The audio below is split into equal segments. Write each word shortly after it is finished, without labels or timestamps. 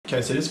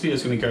Okay, so this video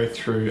is going to go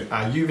through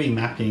UV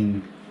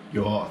mapping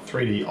your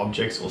 3D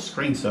objects or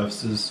screen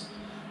surfaces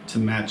to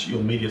match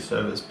your media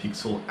server's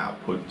pixel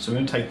output. So we're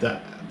going to take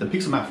the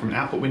pixel map from an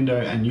output window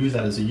and use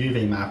that as a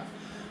UV map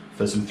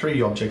for some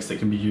 3D objects that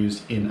can be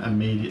used in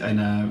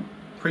a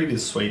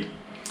previous suite.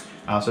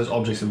 So those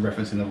objects are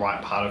referenced in the right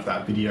part of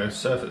that video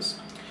surface.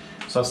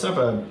 So I've set up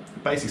a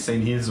basic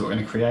scene here. This is what we're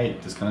going to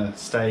create, this kind of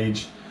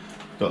stage.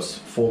 We've got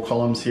 4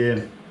 columns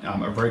here,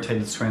 a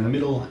rotated screen in the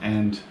middle,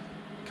 and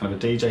kind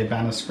of a DJ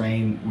banner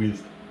screen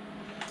with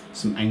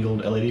some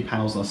angled LED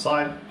panels on the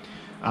side.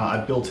 I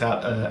built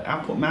out an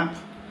output map,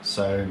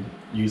 so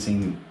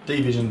using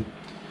DVision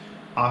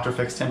After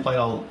Effects template.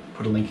 I'll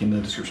put a link in the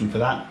description for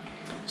that.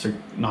 To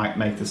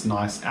make this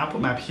nice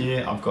output map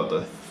here, I've got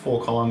the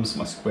 4 columns,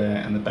 my square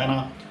and the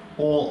banner,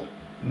 all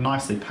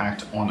nicely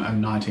packed on a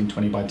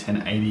 1920 by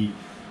 1080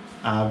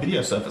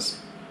 video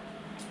surface.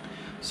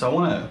 So I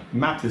want to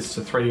map this to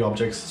 3D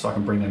objects so I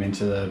can bring them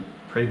into the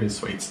previous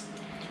suites.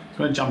 So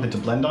I'm going to jump into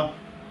Blender.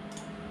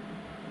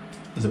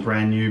 There's a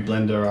brand new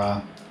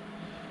Blender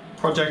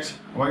project.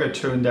 I won't go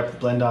too in depth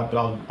with Blender, but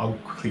I'll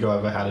quickly go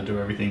over how to do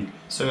everything.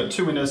 So I've got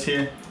 2 windows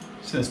here.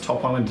 So this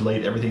top one, I'm going to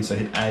delete everything. So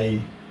hit A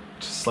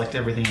to select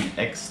everything and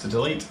X to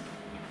delete.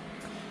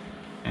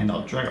 And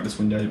I'll drag up this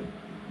window,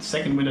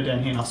 second window down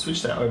here, and I'll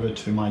switch that over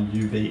to my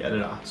UV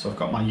editor. So I've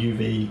got my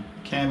UV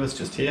canvas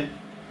just here.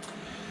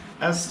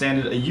 As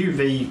standard, a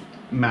UV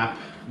map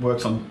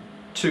works on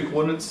 2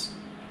 coordinates.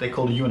 They're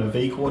called a U and a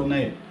V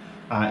coordinate.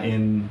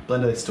 In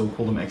Blender, they still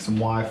call them X and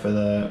Y for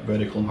the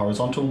vertical and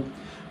horizontal,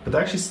 but they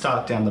actually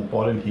start down the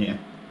bottom here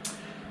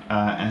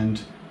and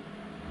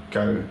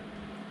go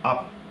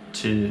up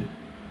in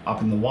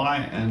the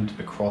Y and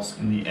across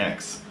in the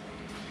X.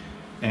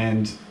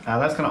 And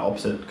that's kind of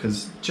opposite,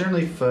 because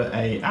generally for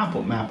a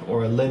output map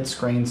or a LED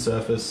screen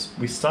surface,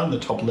 we start in the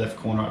top left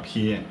corner up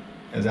here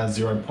as our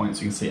 0 point,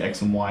 so you can see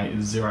X and Y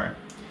is 0.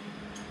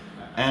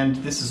 And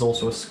this is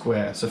also a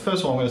square. So first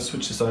of all, I'm going to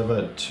switch this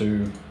over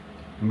to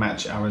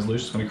match our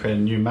resolution. I'm going to create a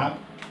new map.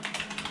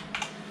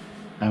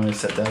 And I'm going to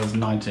set that as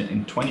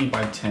 1920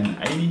 by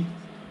 1080.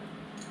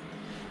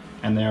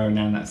 And there are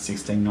now in that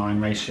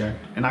 16:9 ratio.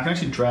 And I can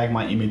actually drag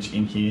my image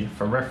in here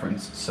for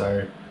reference.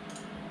 So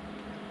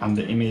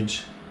under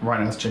image, right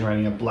now it's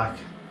generating a black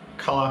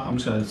color. I'm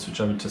just going to switch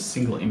over to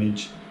single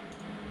image.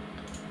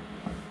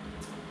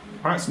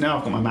 All right, so now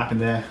I've got my map in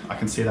there. I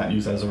can see that and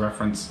use that as a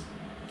reference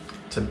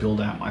to build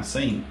out my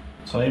scene.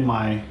 So in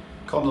my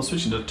column, I'll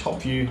switch into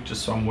top view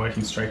just so I'm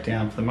working straight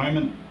down for the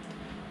moment.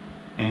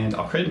 And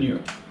I'll create a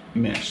new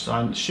mesh. So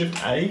I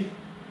Shift A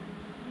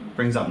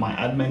brings up my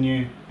add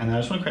menu, and then I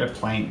just want to create a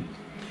plane.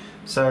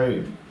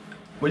 So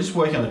we're just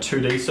working on a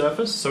 2D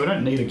surface, so we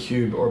don't need a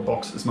cube or a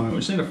box at this moment.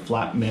 We just need a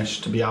flat mesh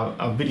to be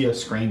our video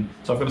screen.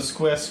 So I've got a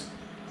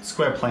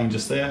square plane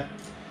just there.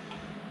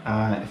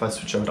 If I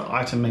switch over to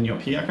item menu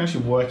up here, I can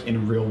actually work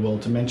in real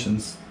world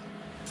dimensions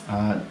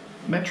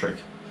metric.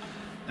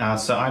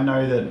 So I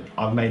know that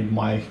I've made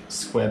my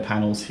square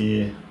panels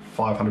here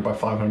 500 by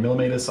 500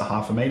 millimeters, so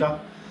half a meter.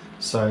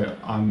 So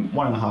I'm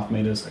 1.5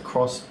 meters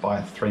across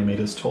by 3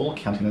 meters tall,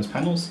 counting those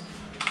panels.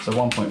 So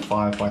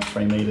 1.5 by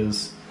 3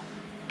 meters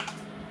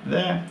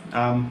there.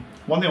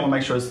 One thing I want to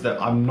make sure is that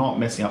I'm not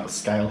messing up the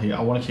scale here.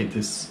 I want to keep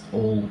this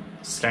all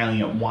scaling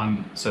at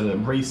 1. So to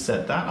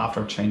reset that, after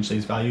I've changed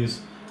these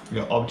values, we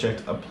go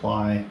Object,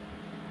 Apply,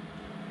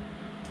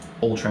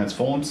 All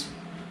Transforms.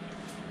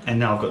 And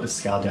now I've got this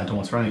scale down to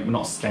 1, so we're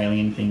not scaling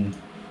anything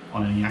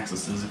on any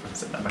axes if I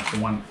set that back to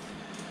 1.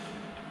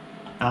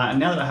 And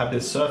now that I have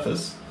this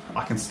surface,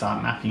 I can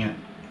start mapping it.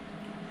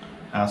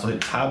 So I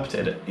hit Tab to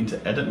edit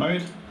into edit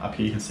mode. Up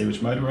here you can see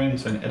which mode we're in,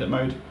 so in edit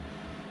mode.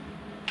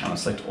 And I'll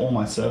select all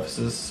my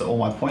surfaces, so all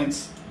my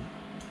points.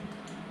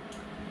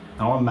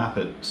 And I want to map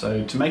it.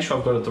 So to make sure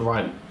I've got it the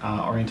right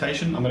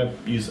orientation, I'm going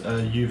to use a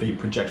UV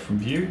project from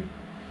view.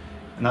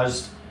 And I'll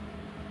just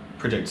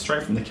project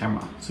straight from the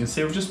camera. So you can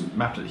see we've just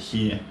mapped it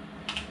here,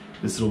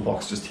 this little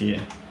box just here.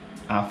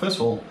 First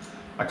of all,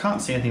 I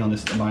can't see anything on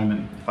this at the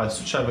moment. If I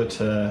switch over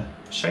to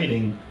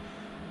shading,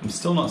 I'm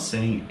still not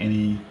seeing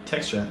any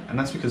texture, and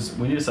that's because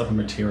we need to set up a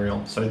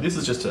material. So this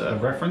is just a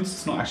reference,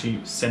 it's not actually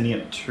sending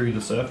it to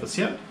the surface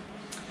yet.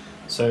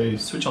 So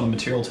switch on the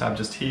material tab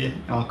just here,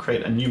 and I'll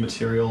create a new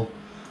material.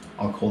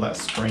 I'll call that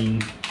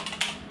screen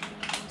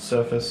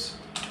surface.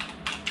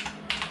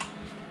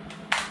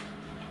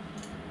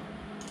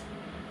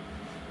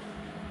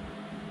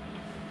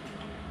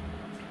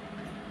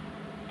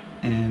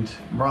 And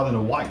rather than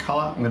a white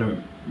color, I'm going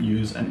to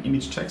use an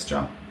image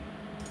texture.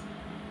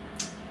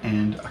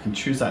 And I can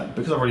choose that,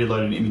 because I've already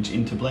loaded an image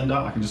into Blender,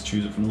 I can just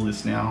choose it from the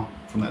list now,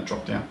 from that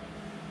drop down.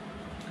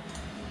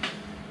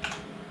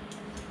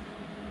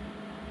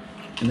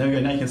 And there we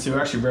go, now you can see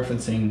we're actually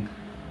referencing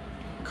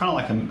kind of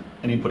like an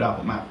input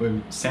output map. We're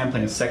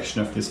sampling a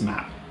section of this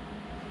map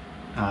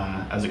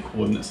as a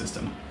coordinate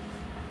system.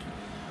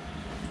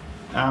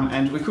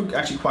 And we could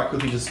actually quite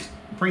quickly just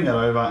bring that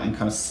over and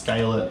kind of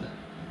scale it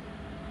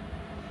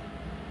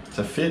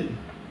to fit.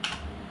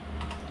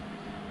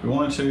 If we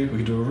wanted to, we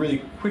could do a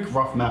really quick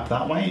rough map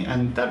that way,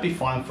 and that'd be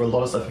fine for a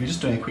lot of stuff. If you're just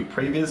doing a quick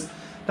previs,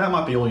 that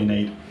might be all you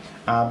need.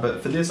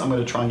 But for this, I'm going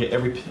to try and get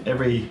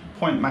every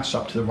point matched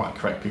up to the right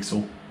correct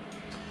pixel.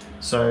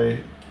 So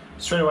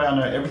straight away, I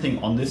know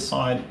everything on this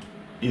side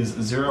is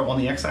 0 on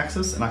the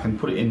x-axis, and I can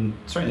put it in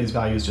straight in these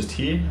values just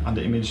here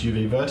under image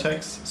UV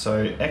vertex.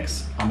 So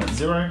x, I'm at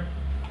 0.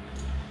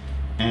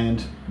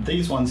 And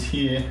these ones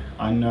here,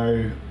 I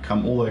know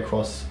come all the way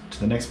across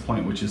to the next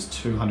point, which is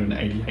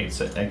 288,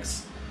 so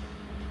x.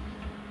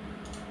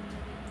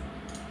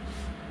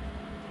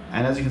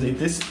 And as you can see,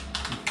 this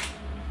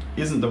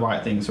isn't the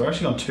right thing, so we're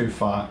actually gone too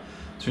far.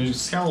 So if we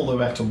scale all the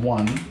way back to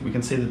 1, we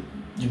can see that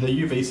the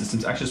UV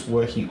system's actually just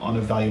working on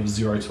a value of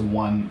 0 to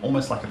 1,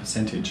 almost like a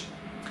percentage.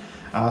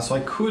 So I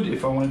could,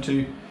 if I wanted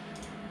to,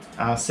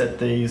 set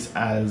these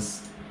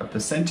as a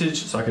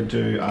percentage, so I could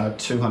do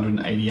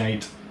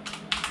 288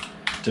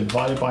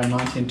 divided by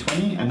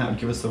 1920, and that would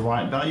give us the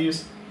right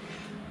values.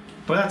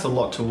 But that's a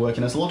lot to work,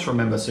 and there's a lot to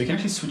remember, so you can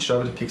actually switch it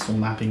over to pixel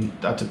mapping,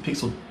 to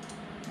pixel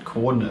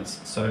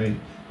coordinates. So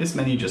this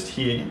menu just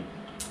here,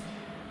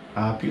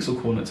 pixel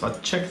coordinates, if I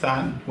check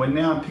that, we're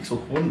now in pixel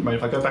coordinate mode.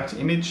 If I go back to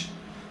image,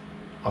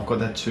 I've got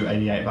that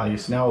 288 value,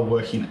 so now we're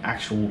working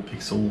actual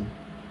pixel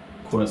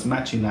coordinates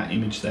matching that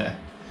image there.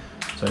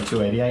 So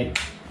 288.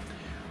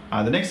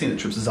 The next thing that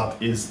trips us up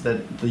is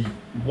that the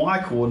y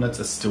coordinates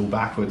are still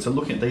backwards. So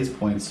looking at these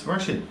points, we're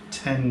actually at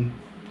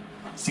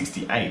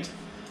 1068,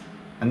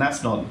 and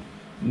that's not,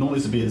 normally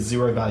this would be a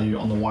 0 value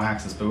on the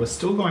y-axis, but we're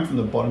still going from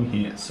the bottom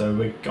here, so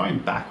we're going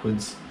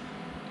backwards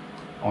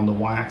on the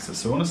y-axis.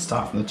 So we want to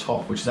start from the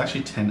top, which is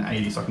actually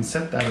 1080. So I can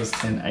set that as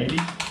 1080,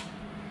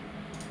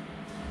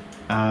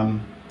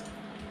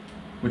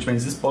 which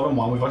means this bottom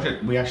one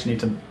we actually need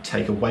to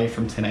take away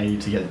from 1080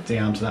 to get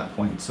down to that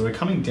point. So we're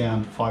coming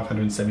down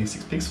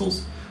 576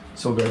 pixels.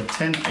 So we'll go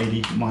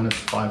 1080 minus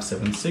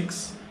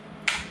 576.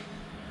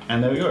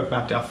 And there we go, we've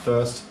mapped our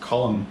first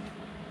column.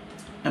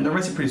 And the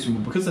rest is pretty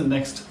simple. Because the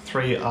next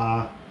 3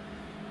 are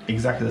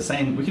exactly the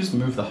same, we can just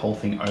move the whole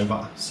thing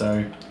over.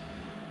 So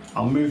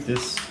I'll move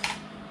this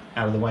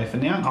out of the way for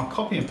now, and I'll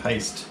copy and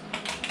paste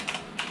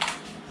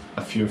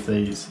a few of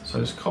these. So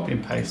just copy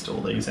and paste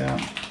all these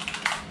out.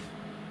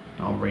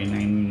 I'll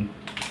rename them.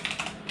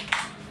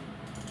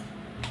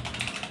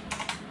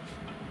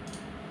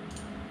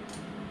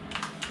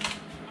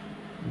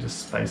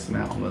 Just space them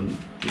out on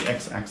the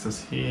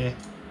x-axis here.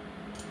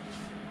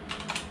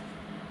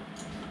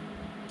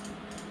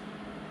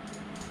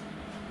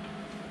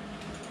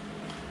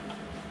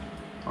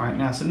 Alright,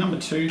 now so number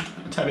 2,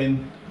 tab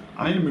in,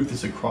 I need to move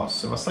this across.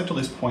 So if I select all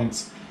these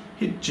points,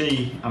 hit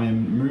G, I'm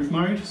in move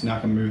mode, so now I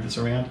can move this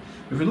around.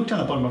 If we look down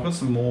the bottom, I've got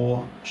some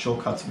more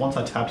shortcuts. Once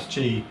I tapped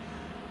G,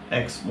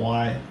 X,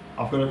 Y,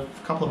 I've got a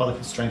couple of other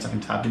constraints I can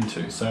tab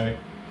into. So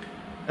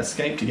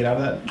escape to get out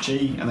of that,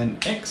 G, and then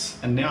X,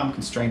 and now I'm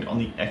constrained on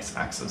the X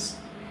axis.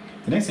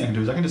 The next thing I can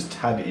do is I can just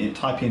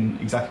type in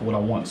exactly what I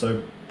want.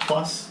 So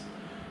plus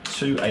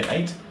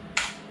 288.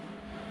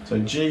 So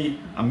G,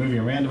 I'm moving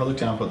around. If I look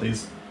down, I've got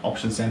these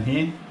options down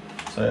here.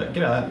 So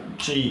get out of that,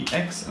 G,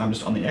 X, and I'm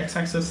just on the X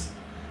axis.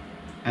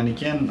 And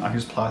again, I can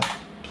just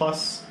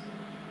plus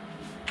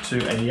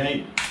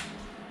 288,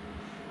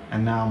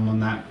 and now I'm on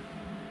that,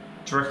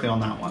 directly on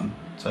that one,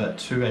 so that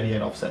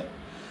 288 offset.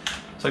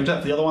 So I can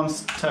tap the other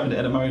ones, tab into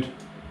edit mode,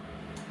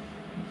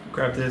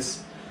 grab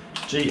this,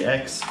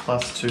 GX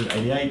plus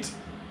 288,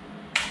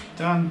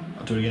 done.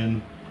 I'll do it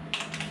again.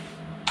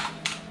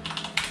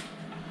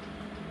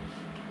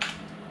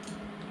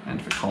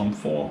 And for column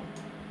 4,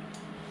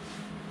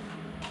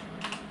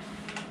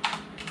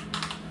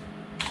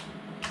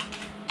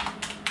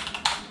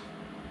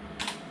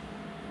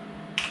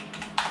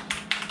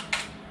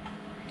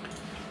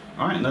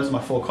 alright, and those are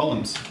my 4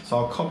 columns. So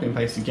I'll copy and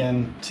paste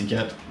again to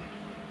get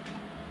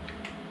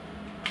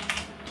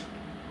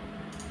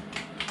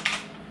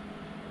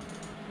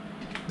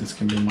this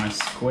can be my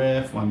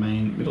square for my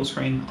main middle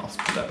screen. I'll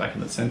put that back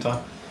in the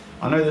center.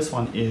 I know this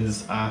one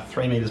is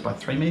 3 meters by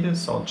 3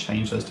 meters, so I'll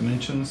change those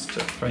dimensions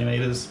to 3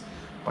 meters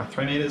by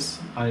 3 meters.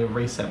 I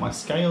reset my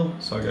scale,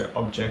 so I go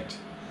Object,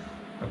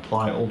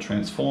 Apply All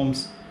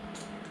Transforms.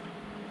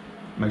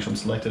 Make sure I'm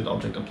selected,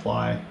 Object,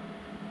 Apply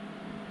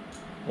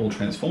All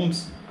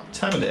Transforms.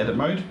 Tab into edit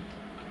mode,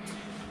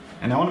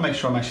 and I want to make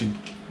sure I'm actually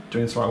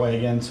doing this the right way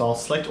again, so I'll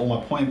select all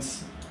my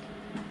points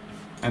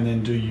and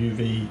then do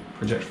UV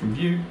project from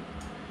view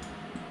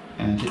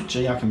and hit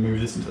G. I can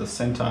move this into the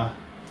center.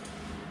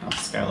 I'll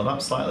scale it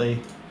up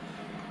slightly,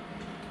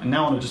 and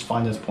now I want to just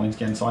find those points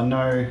again. So I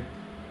know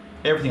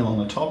everything along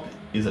the top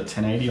is at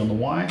 1080 on the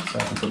Y, so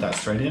I can put that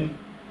straight in.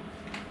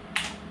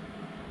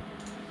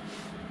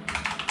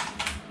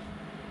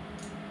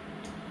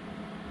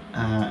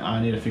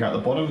 I need to figure out the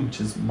bottom, which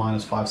is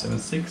minus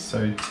 576, so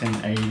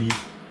 1080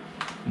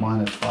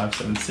 minus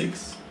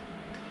 576.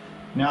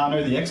 Now I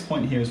know the X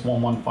point here is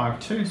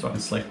 1152, so I can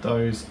select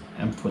those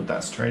and put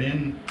that straight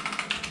in.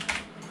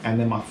 And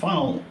then my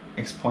final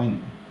X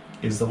point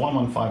is the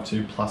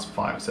 1152 plus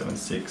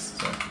 576,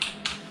 so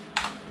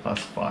plus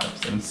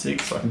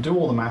 576. So I can do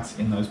all the maths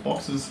in those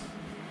boxes.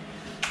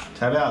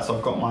 tab out. So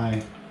I've got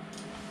my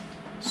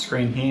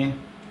screen here,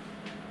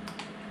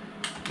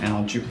 and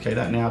I'll duplicate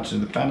that now to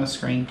the banner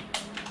screen.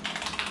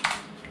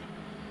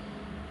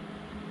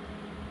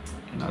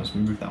 And I'll just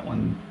move that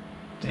one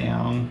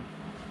down.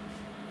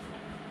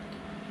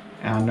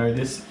 And I know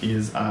this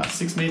is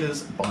 6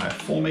 meters by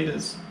 4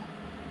 meters.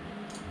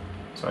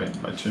 Sorry,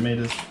 by 2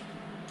 meters.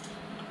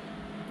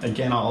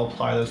 Again, I'll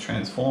apply those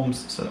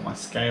transforms so that my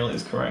scale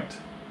is correct.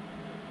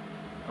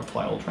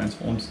 Apply all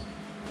transforms.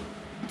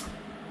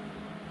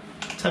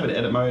 Tab into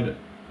edit mode.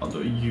 I'll do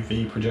a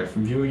UV project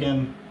from view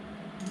again.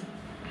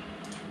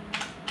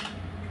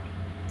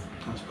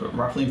 I'll just put it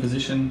roughly in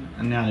position,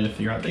 and now I need to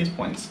figure out these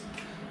points.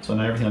 So I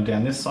know everything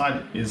down this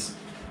side is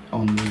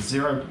on the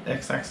 0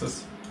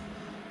 x-axis.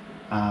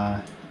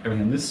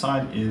 Everything on this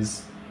side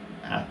is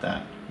at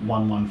that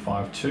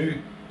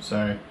 1152,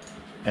 so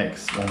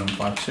x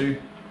 1152.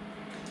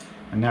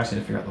 And now I just need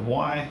to figure out the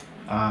y.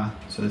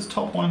 So this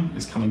top one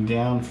is coming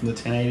down from the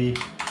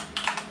 1080,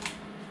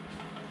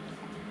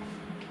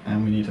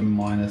 and we need to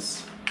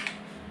minus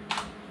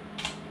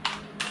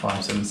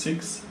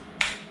 576.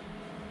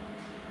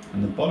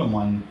 And the bottom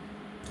one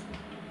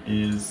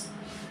is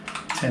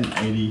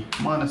 1080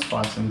 minus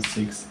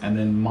 576, and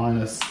then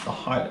minus the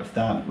height of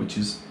that, which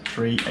is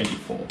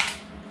 384.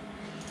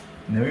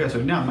 And there we go. So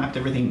we've now mapped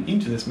everything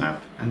into this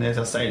map, and there's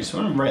our stage. So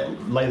I'm going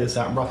to lay this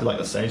out roughly like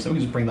the stage, so we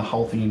can just bring the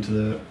whole thing into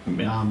the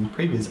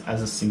previous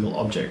as a single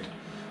object.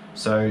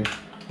 So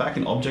back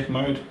in object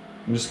mode,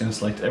 I'm just going to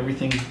select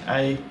everything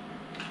A.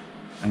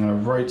 I'm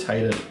going to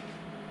rotate it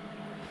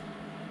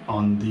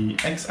on the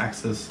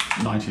x-axis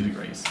 90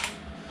 degrees.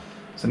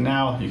 So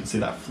now you can see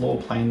that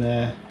floor plane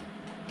there,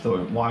 the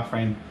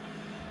wireframe.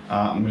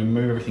 I'm going to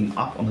move everything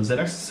up on the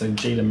z-axis, so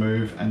G to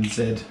move and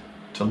Z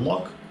to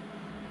lock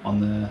on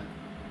the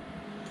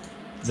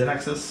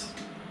z-axis.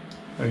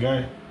 There we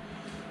go.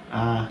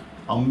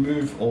 I'll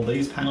move all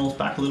these panels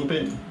back a little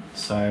bit,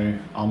 so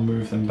I'll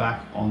move them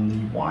back on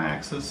the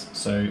y-axis,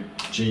 so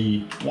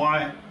G,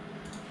 Y,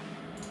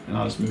 and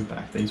I'll just move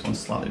back these ones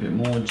slightly a bit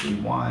more, G,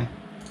 Y,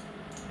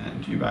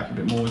 and you back a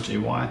bit more, G,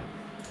 Y.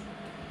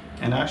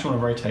 And I actually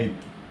want to rotate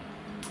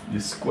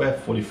this square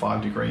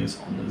 45 degrees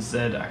on the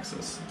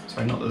z-axis.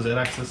 Sorry, not the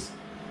z-axis,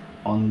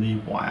 on the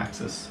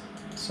y-axis.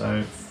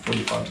 So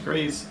 45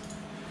 degrees.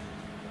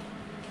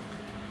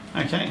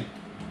 Okay.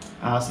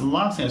 So the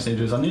last thing I just need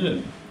to do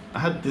is I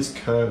had this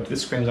curved,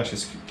 this screen was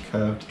actually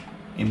curved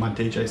in my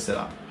DJ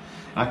setup.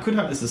 And I could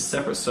have this as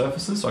separate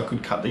surfaces, so I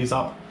could cut these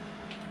up.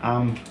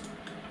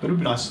 But it would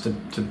be nice to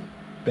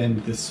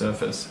bend this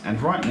surface.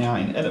 And right now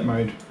in edit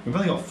mode, we've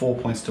only got 4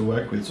 points to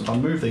work with. So if I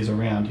move these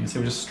around, you can see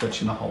we're just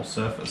stretching the whole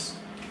surface.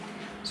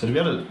 So to be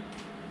able to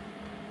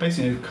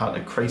basically cut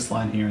a crease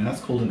line here, and that's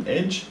called an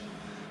edge.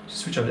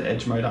 Just switch over to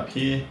edge mode up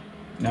here.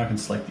 Now I can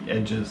select the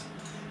edges.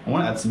 I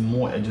want to add some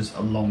more edges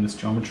along this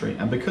geometry.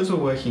 And because we're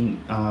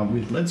working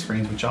with LED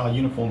screens, which are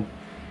uniform,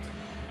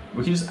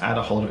 we can just add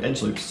a whole lot of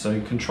edge loops. So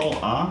Control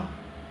R,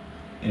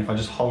 and if I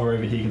just hover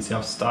over here, you can see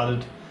I've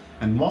started.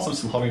 And whilst I'm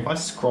still hovering, if I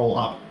scroll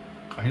up,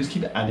 I can just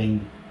keep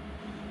adding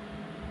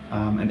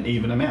an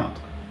even amount,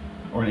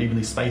 or an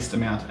evenly spaced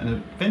amount.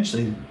 And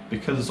eventually,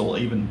 because it's all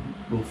even,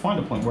 we'll find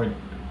a point where it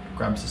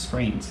grabs the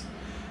screens.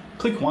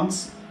 Click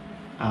once,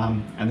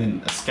 and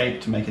then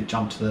escape to make it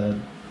jump to the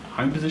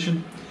home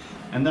position.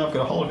 And now I've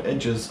got a whole lot of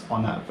edges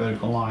on that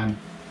vertical line.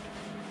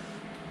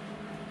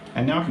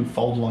 And now I can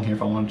fold along here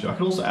if I wanted to. I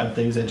could also add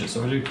these edges. So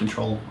if I do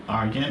Control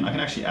R again, I can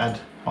actually add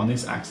on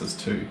this axis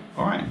too.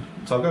 All right,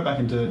 so I'll go back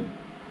into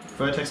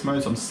vertex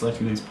mode. So I'm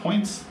selecting these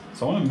points.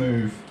 So I want to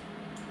move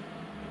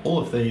all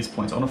of these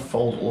points. I want to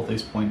fold all of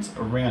these points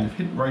around. If I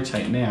hit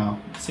rotate now,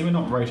 see we're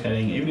not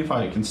rotating. Even if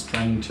I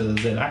constrain to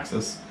the Z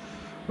axis,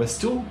 we're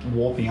still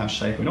warping our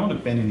shape. We don't want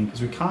to bend anything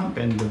because we can't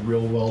bend the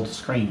real world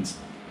screens.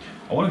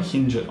 I want to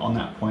hinge it on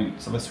that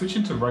point. So if I switch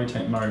into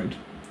rotate mode,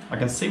 I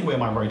can see where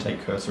my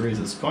rotate cursor is.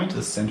 It's going to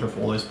the center of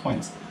all those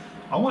points.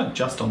 I want it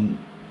just on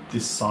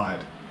this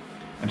side.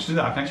 And to do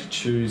that, I can actually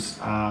choose,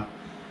 right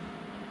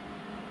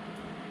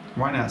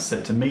now it's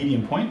set to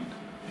medium point.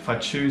 If I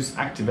choose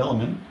active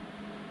element,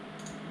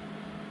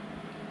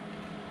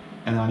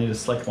 and then I need to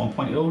select one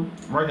point, it'll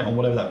rotate on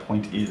whatever that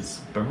point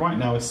is. But right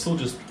now it's still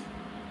just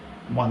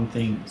one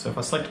thing. So if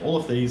I select all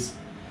of these,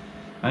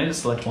 I need to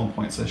select one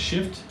point. So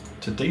shift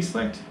to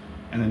deselect,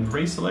 and then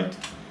reselect.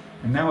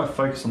 And now we're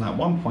focused on that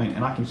one point,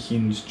 and I can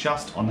hinge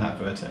just on that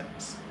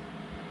vertex.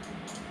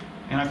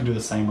 And I can do the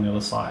same on the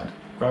other side.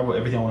 Grab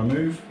everything I want to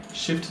move,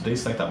 shift to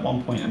deselect that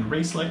one point and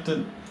reselect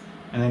it,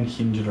 and then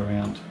hinge it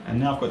around. And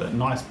now I've got that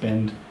nice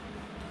bend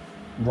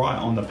right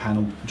on the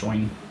panel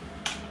join.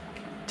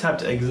 Tab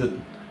to exit,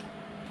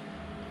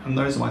 and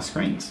those are my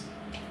screens.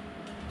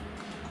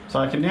 So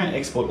I can now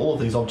export all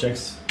of these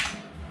objects,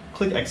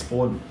 click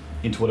export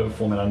into whatever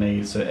format I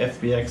need. So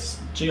FBX,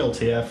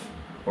 GLTF,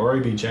 or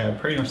OBJ are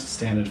pretty much the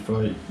standard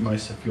for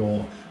most of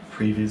your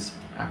previous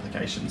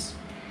applications.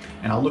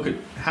 And I'll look at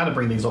how to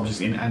bring these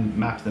objects in and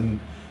map them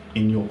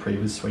in your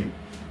previous suite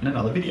in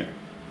another video.